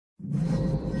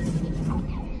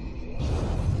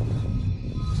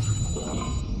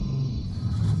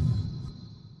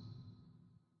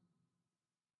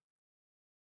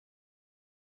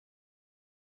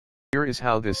Here is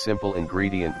how this simple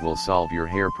ingredient will solve your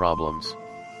hair problems.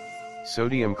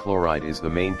 Sodium chloride is the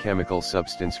main chemical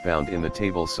substance found in the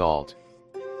table salt.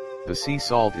 The sea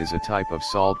salt is a type of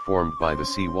salt formed by the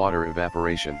seawater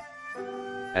evaporation.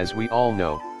 As we all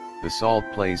know, the salt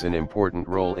plays an important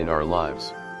role in our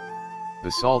lives.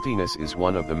 The saltiness is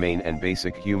one of the main and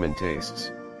basic human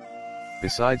tastes.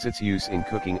 Besides its use in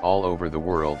cooking all over the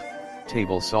world,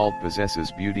 table salt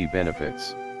possesses beauty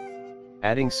benefits.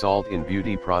 Adding salt in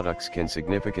beauty products can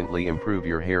significantly improve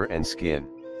your hair and skin.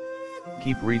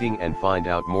 Keep reading and find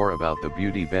out more about the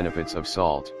beauty benefits of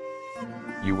salt.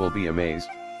 You will be amazed.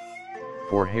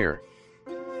 For hair.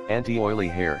 Anti-oily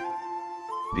hair.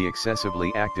 The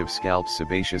excessively active scalp's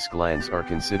sebaceous glands are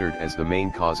considered as the main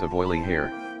cause of oily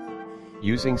hair.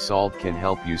 Using salt can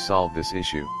help you solve this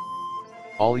issue.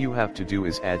 All you have to do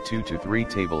is add 2 to 3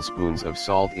 tablespoons of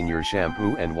salt in your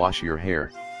shampoo and wash your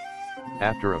hair.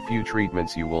 After a few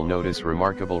treatments you will notice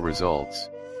remarkable results.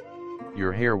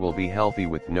 Your hair will be healthy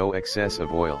with no excess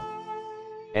of oil.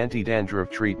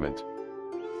 Anti-dandruff treatment.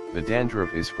 The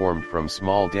dandruff is formed from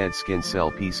small dead skin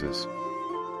cell pieces.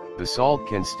 The salt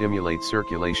can stimulate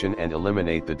circulation and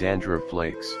eliminate the dandruff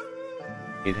flakes.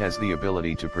 It has the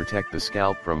ability to protect the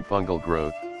scalp from fungal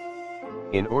growth.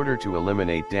 In order to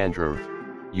eliminate dandruff,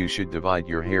 you should divide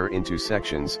your hair into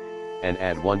sections, and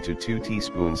add 1 to 2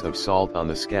 teaspoons of salt on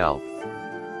the scalp.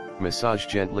 Massage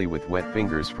gently with wet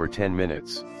fingers for 10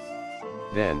 minutes.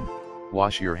 Then,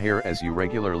 wash your hair as you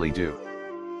regularly do.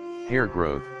 Hair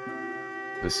growth.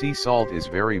 The sea salt is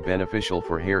very beneficial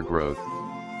for hair growth.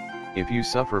 If you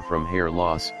suffer from hair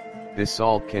loss, this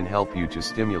salt can help you to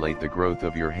stimulate the growth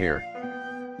of your hair.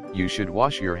 You should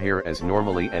wash your hair as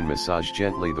normally and massage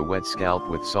gently the wet scalp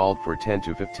with salt for 10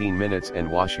 to 15 minutes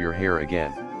and wash your hair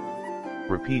again.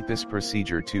 Repeat this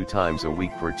procedure 2 times a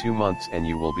week for 2 months and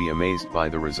you will be amazed by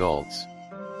the results.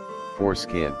 For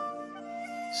skin.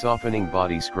 Softening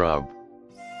body scrub.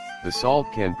 The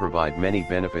salt can provide many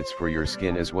benefits for your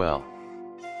skin as well.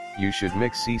 You should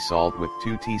mix sea salt with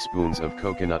 2 teaspoons of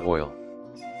coconut oil.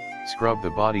 Scrub the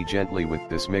body gently with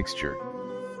this mixture.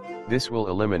 This will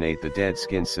eliminate the dead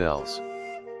skin cells.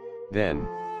 Then,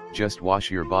 just wash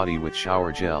your body with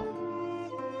shower gel.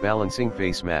 Balancing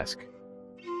face mask.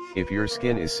 If your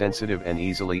skin is sensitive and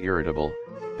easily irritable,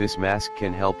 this mask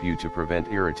can help you to prevent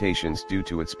irritations due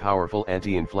to its powerful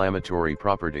anti-inflammatory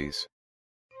properties.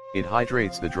 It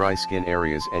hydrates the dry skin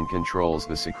areas and controls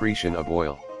the secretion of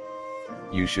oil.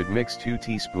 You should mix 2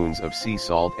 teaspoons of sea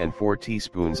salt and 4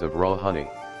 teaspoons of raw honey.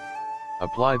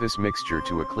 Apply this mixture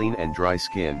to a clean and dry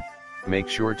skin, make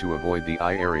sure to avoid the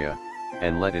eye area,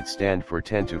 and let it stand for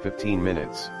 10 to 15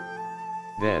 minutes.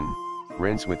 Then,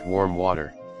 rinse with warm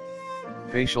water.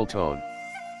 Facial tone.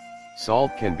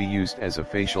 Salt can be used as a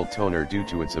facial toner due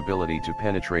to its ability to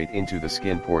penetrate into the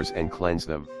skin pores and cleanse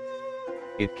them.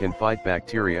 It can fight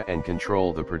bacteria and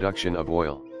control the production of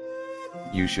oil.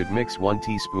 You should mix 1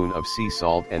 teaspoon of sea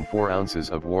salt and 4 ounces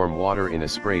of warm water in a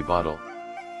spray bottle.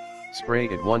 Spray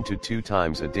it 1 to 2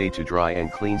 times a day to dry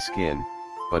and clean skin,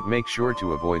 but make sure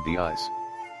to avoid the eyes.